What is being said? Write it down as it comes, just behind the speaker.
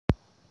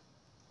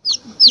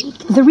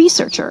The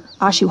researcher,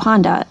 Ashu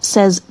Handa,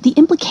 says the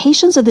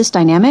implications of this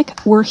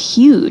dynamic were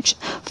huge.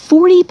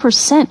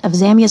 40% of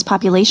Zambia's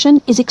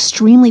population is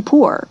extremely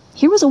poor.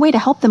 Here was a way to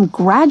help them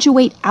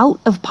graduate out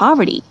of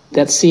poverty.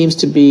 That seems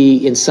to be,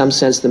 in some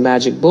sense, the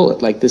magic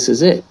bullet, like this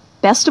is it.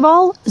 Best of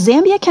all,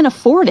 Zambia can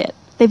afford it.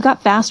 They've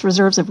got vast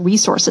reserves of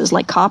resources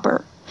like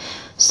copper.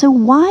 So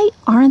why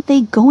aren't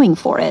they going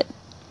for it?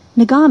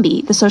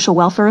 Ngambi, the social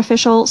welfare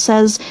official,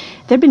 says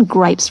there'd been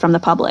gripes from the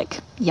public.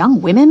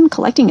 Young women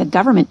collecting a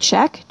government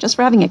check just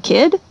for having a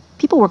kid?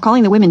 People were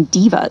calling the women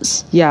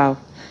divas. Yeah,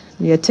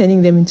 we are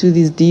turning them into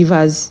these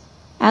divas.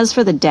 As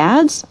for the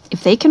dads,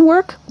 if they can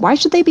work, why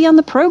should they be on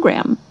the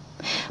program?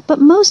 But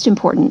most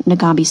important,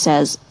 Ngambi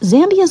says,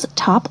 Zambia's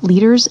top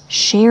leaders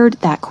shared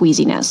that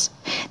queasiness.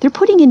 They're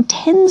putting in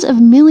tens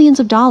of millions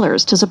of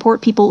dollars to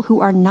support people who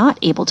are not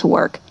able to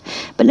work.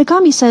 But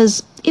Ngambi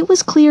says it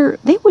was clear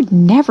they would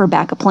never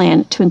back a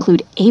plan to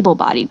include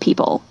able-bodied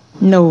people.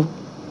 No,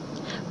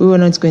 we were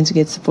not going to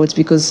get support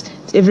because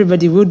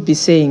everybody would be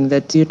saying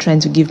that you're trying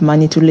to give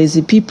money to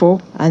lazy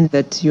people and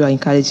that you are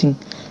encouraging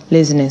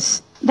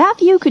laziness. That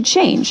view could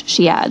change,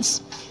 she adds,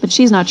 but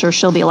she's not sure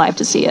she'll be alive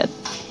to see it.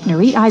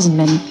 Nurit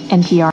Eisenman, NPR.